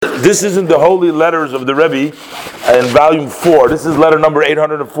This isn't the holy letters of the Rebbe in volume 4. This is letter number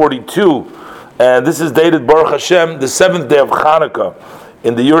 842. And this is dated Baruch Hashem, the 7th day of Hanukkah,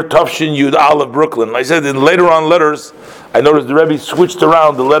 in the year Tafshin Yud Aleph, Brooklyn. I said in later on letters, I noticed the Rebbe switched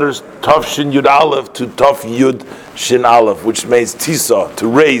around the letters Tafshin Yud Aleph to Taf Yud Shin Aleph, which means Tisa, to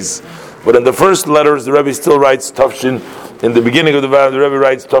raise. But in the first letters, the Rebbe still writes Tafshin. In the beginning of the volume, the Rebbe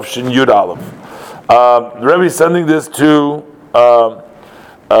writes Tafshin Yud Aleph. The Rebbe is sending this to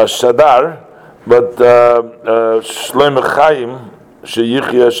Shadar, but Shlomo Chaim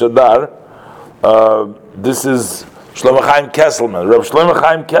Sheyichya Shadar. This is Shlomo Chaim Kesselman. Reb Shlomo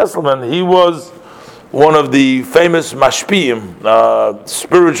Chaim Kesselman, he was one of the famous mashpiyim,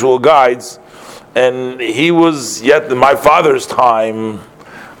 spiritual guides, and he was yet in my father's time,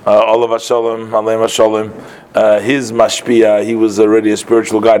 Olav Hashalom, Aleim Hashalom, his mashpiyah, he was already a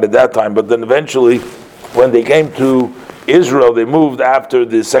spiritual guide at that time, but then eventually, when they came to Israel, they moved after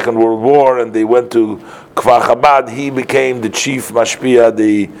the Second World War, and they went to Kfar Chabad. He became the chief mashpiyah,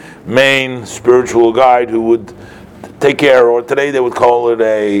 the main spiritual guide who would take care, or today they would call it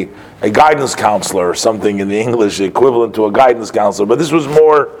a guidance counselor or something in the English equivalent to a guidance counselor. But this was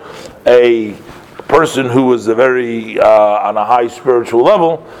more a person who was a very on a high spiritual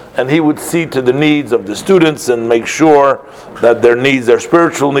level, and he would see to the needs of the students and make sure that their needs, their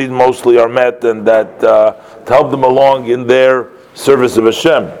spiritual needs mostly, are met, and that to help them along in their service of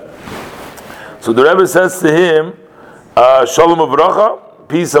Hashem. So the Rebbe says to him, Shalom Uvracha,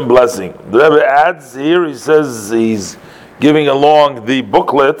 peace and blessing. The Rebbe adds here, he says he's giving along the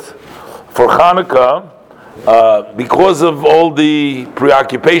booklet for Hanukkah. Because of all the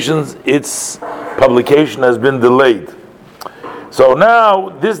preoccupations, its publication has been delayed. So now,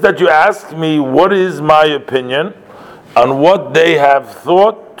 this that you asked me, what is my opinion on what they have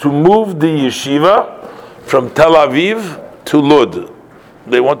thought to move the yeshiva from Tel Aviv to Lud.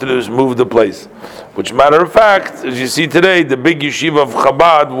 They wanted to move the place. Which, matter of fact, as you see today, the big yeshiva of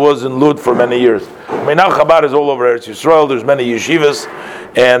Chabad was in Lud for many years. I mean, now Chabad is all over Eretz Yisrael. There's many yeshivas,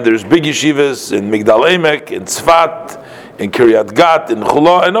 and there's big yeshivas in Migdal Emek, in Tzfat, in Kiryat Gat, in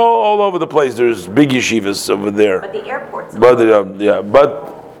Chula, and all over the place. There's big yeshivas over there. But the airport's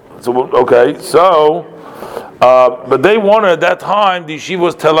but they wanted at that time, the yeshiva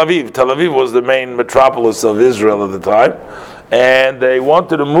was Tel Aviv. Tel Aviv was the main metropolis of Israel at the time, and they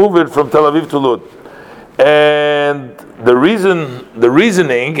wanted to move it from Tel Aviv to Lud. And the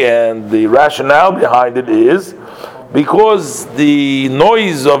reasoning and the rationale behind it is because the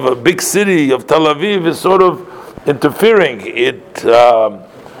noise of a big city of Tel Aviv is sort of interfering. It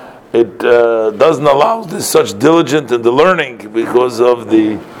doesn't allow this such diligence in the learning because of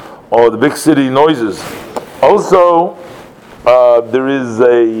the big city noises. Also, there is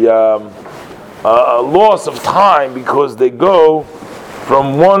a loss of time because they go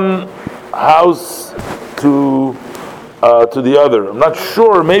from one house to the other. I'm not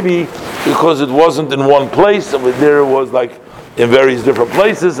sure, maybe because it wasn't in one place, and there it was like in various different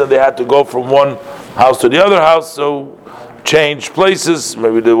places, and they had to go from one house to the other house, so change places.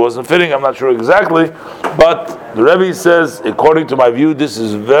 Maybe it wasn't fitting, I'm not sure exactly. But the Rebbe says, according to my view, this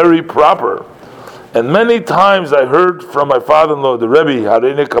is very proper. And many times I heard from my father-in-law, the Rebbe,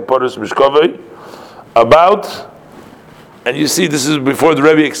 Hareine Kaporos Mishkovei, about, and you see this is before the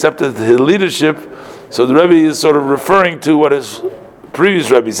Rebbe accepted his leadership, so the Rebbe is sort of referring to what his previous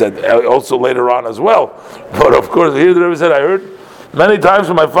Rebbe said, also later on as well. But of course, here the Rebbe said, I heard many times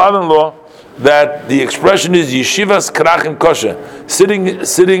from my father-in-law that the expression is Yeshivas Krachim Kosher. Sitting,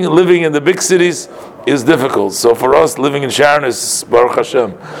 living in the big cities is difficult. So for us, living in Sharon is Baruch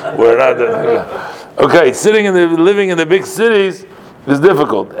Hashem. We're not okay. Living in the big cities is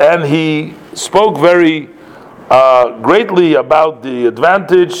difficult, and he spoke very greatly about the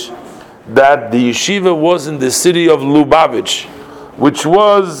advantage that the yeshiva was in the city of Lubavitch, which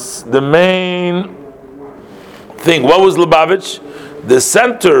was the main thing. What was Lubavitch? The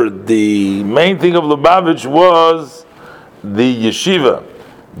center, the main thing of Lubavitch was the yeshiva.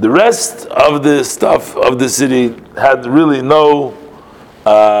 The rest of the stuff of the city had really no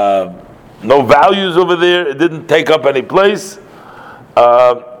values over there. It didn't take up any place,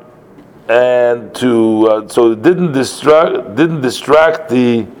 so it didn't distract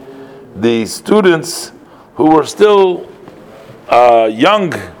the students who were still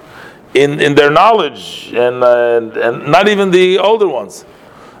young in their knowledge, and not even the older ones.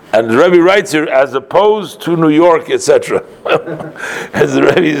 And the Rebbe writes here, as opposed to New York, etc. As the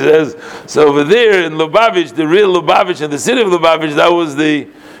Rebbe says, so over there in Lubavitch, the real Lubavitch, in the city of Lubavitch, that was the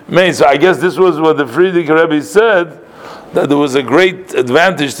main. So I guess this was what the Frierdiker Rebbe said, that there was a great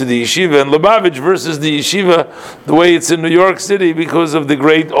advantage to the yeshiva in Lubavitch versus the yeshiva the way it's in New York City because of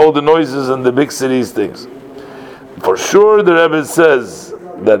all the noises and the big cities things. For sure, the Rebbe says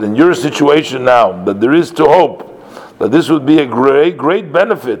that in your situation now, that there is to hope that this would be a great, great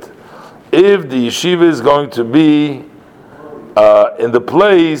benefit if the yeshiva is going to be in the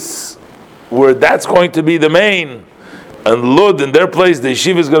place where that's going to be the main, and Lud, in their place, the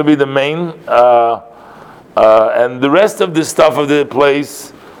yeshiva is going to be the main, and the rest of the stuff of the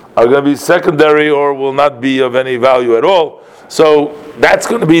place are going to be secondary or will not be of any value at all. So that's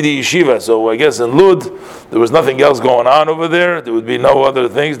going to be the yeshiva. So I guess in Lud, there was nothing else going on over there. There would be no other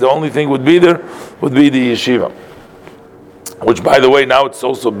things. The only thing would be there would be the yeshiva. Which, by the way, now it's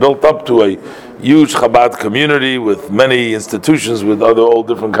also built up to a huge Chabad community with many institutions with all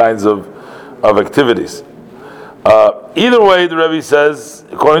different kinds of activities. Either way, the Rebbe says,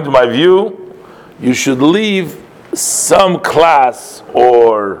 according to my view, you should leave some class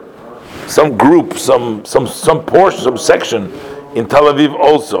or some group, some portion, some section in Tel Aviv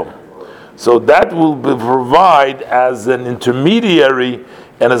also. So that will provide as an intermediary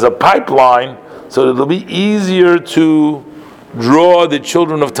and as a pipeline, so it'll be easier to draw the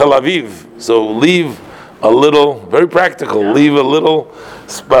children of Tel Aviv. So leave a little, very practical, leave a little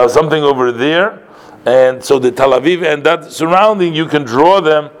something over there, and so the Tel Aviv and that surrounding, you can draw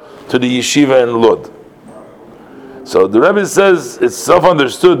them to the yeshiva in Lud. So the Rebbe says it's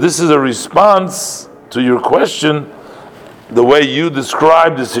self-understood. This is a response to your question, the way you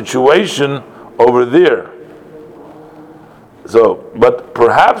describe the situation over there. So, but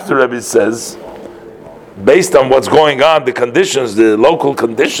perhaps the Rebbe says, based on what's going on, the conditions, the local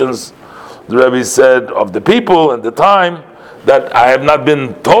conditions, the Rebbe said of the people and the time, that I have not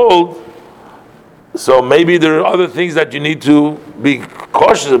been told. So maybe there are other things that you need to be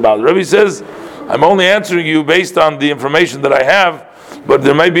cautious about. The Rebbe says, I'm only answering you based on the information that I have, but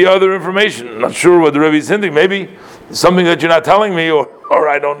there may be other information. I'm not sure what the Rebbe is hinting. Maybe something that you're not telling me or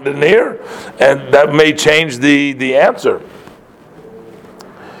I didn't hear, and that may change the answer.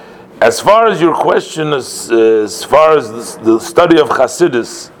 As far as your question, as far as the study of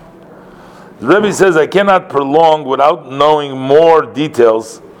Chassidus, the Rebbe says I cannot prolong without knowing more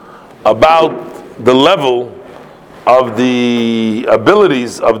details about the level of the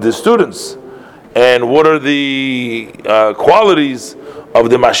abilities of the students and what are the qualities of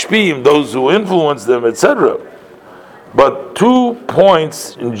the mashpim, those who influence them, etc. But 2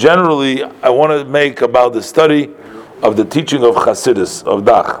 points in generally I want to make about the study of the teaching of Chassidus, of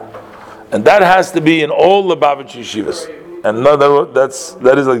Dach. And that has to be in all Lubavitch yeshivas. And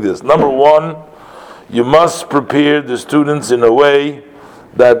that is like this. Number one, you must prepare the students in a way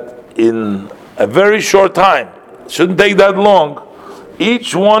that in a very short time, shouldn't take that long,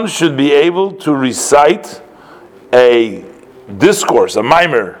 each one should be able to recite a discourse, a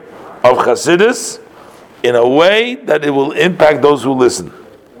mimer of Chassidus in a way that it will impact those who listen.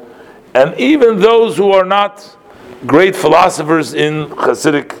 And even those who are not great philosophers in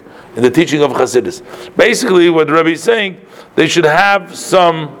Chassidic, in the teaching of Chassidus. Basically, what the Rebbe is saying, they should have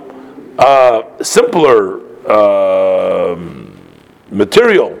some simpler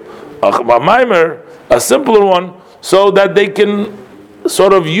material, a mimer, a simpler one, so that they can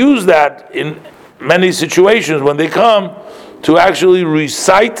sort of use that in many situations when they come to actually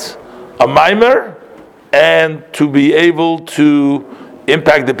recite a mimer and to be able to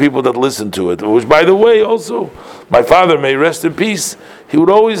impact the people that listen to it. Which, by the way, also, my father, may rest in peace, he would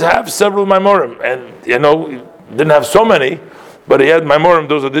always have several Maimorim, and he didn't have so many, but he had Maimorim,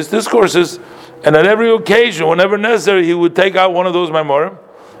 those are these discourses, and on every occasion, whenever necessary, he would take out one of those Maimorim,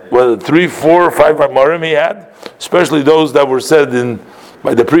 whether 3, 4, or 5 Maimorim he had, especially those that were said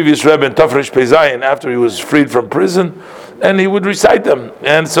by the previous Rebbe in Tafresh Pezayin after he was freed from prison, and he would recite them.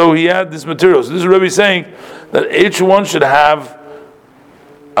 And so he had this material. So this is Rebbe saying that each one should have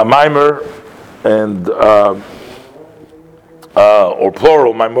a mimer and or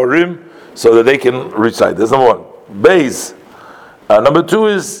plural Maimorim, so that they can recite. That's number one. Beis. Number two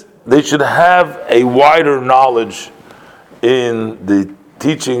is they should have a wider knowledge in the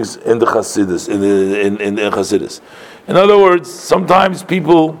teachings in the Chassidus, in Chassidus. In other words, sometimes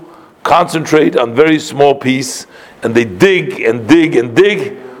people concentrate on very small piece and they dig and dig and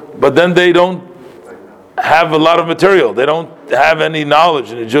dig, but then they don't have a lot of material. They don't have any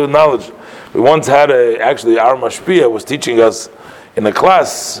knowledge, any Jewish knowledge. We once had actually our mashpia was teaching us in a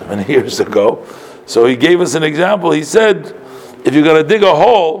class many years ago. So he gave us an example. He said, if you're going to dig a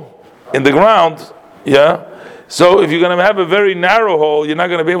hole in the ground, so if you're going to have a very narrow hole, you're not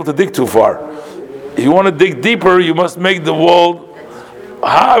going to be able to dig too far. If you want to dig deeper, you must make the wall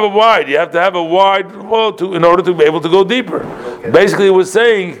Have a wide. You have to have a wide well in order to be able to go deeper. Basically, it was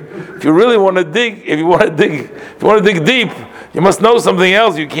saying, if you really want to dig, if you want to dig deep, you must know something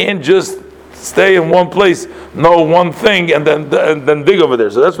else. You can't just stay in one place, know one thing, and then dig over there.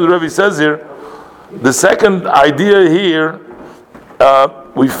 So that's what the Rebbe says here. The second idea here,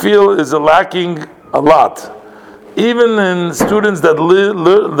 we feel is lacking a lot. Even in students that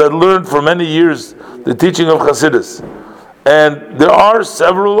learned for many years the teaching of Chassidus. And there are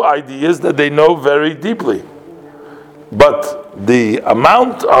several ideas that they know very deeply. But the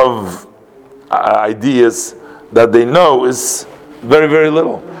amount of ideas that they know is very, very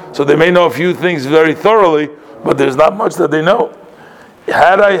little. So they may know a few things very thoroughly, but there's not much that they know.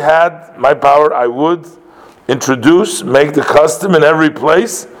 Had I had my power, I would make the custom in every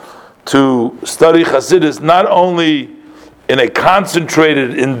place to study Chassidus, not only in a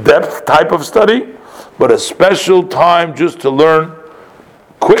concentrated, in-depth type of study, but a special time just to learn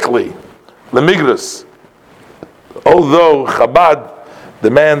quickly. Lemigras. Although Chabad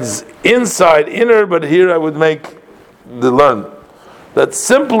demands inner, but here I would make the learn. That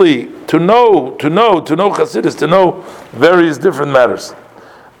simply to know Chassidus, to know various different matters.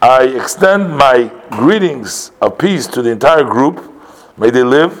 I extend my greetings of peace to the entire group. May they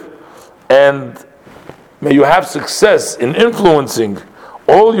live, and may you have success in influencing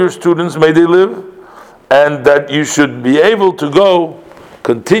all your students. May they live, and that you should be able to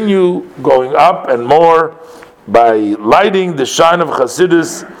continue going up and more by lighting the shine of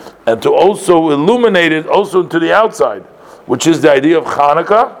Chassidus, and to also illuminate it also to the outside, which is the idea of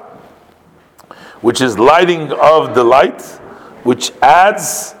Hanukkah, which is lighting of the light, which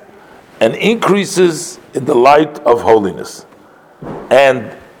adds and increases in the light of holiness.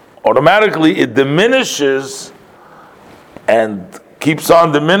 And automatically it diminishes and keeps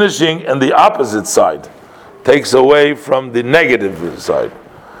on diminishing in the opposite side, takes away from the negative side.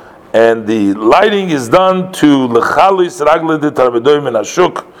 And the lighting is done to lechalis ragle de tarbedoim in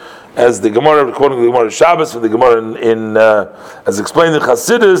ashuk, as the Gemara, according to the Gemara Shabbos, from the Gemara in as explained in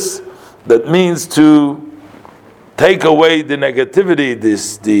Chassidus, that means to take away the negativity,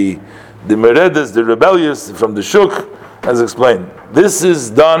 the meredas, the rebellious from the shuk, as explained. This is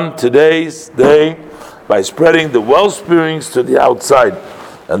done today's day by spreading the well-springs to the outside.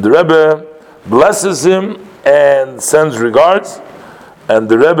 And the Rebbe blesses him and sends regards. And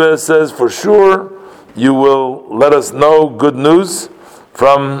the Rebbe says, for sure, you will let us know good news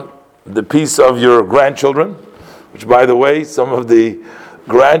from the peace of your grandchildren, which, by the way, some of the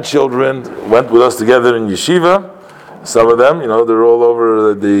grandchildren went with us together in Yeshivah. Some of them, they're all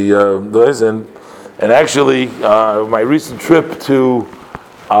over the place. And actually, my recent trip to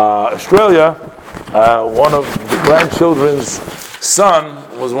Australia, one of the grandchildren's son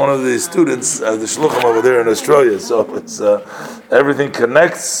was one of the students, the shluchim over there in Australia. So it's everything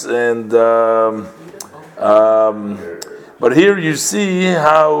connects, and but here you see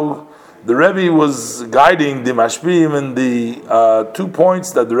how the Rebbe was guiding the mashpim in the 2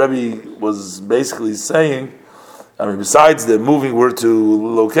 points that the Rebbe was basically saying. I mean, besides the moving word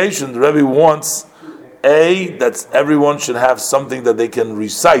to location, the Rebbe wants that everyone should have something that they can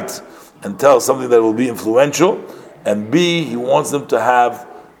recite and tell, something that will be influential, and B, he wants them to have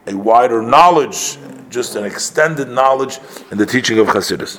a wider knowledge, just an extended knowledge in the teaching of Chassidus.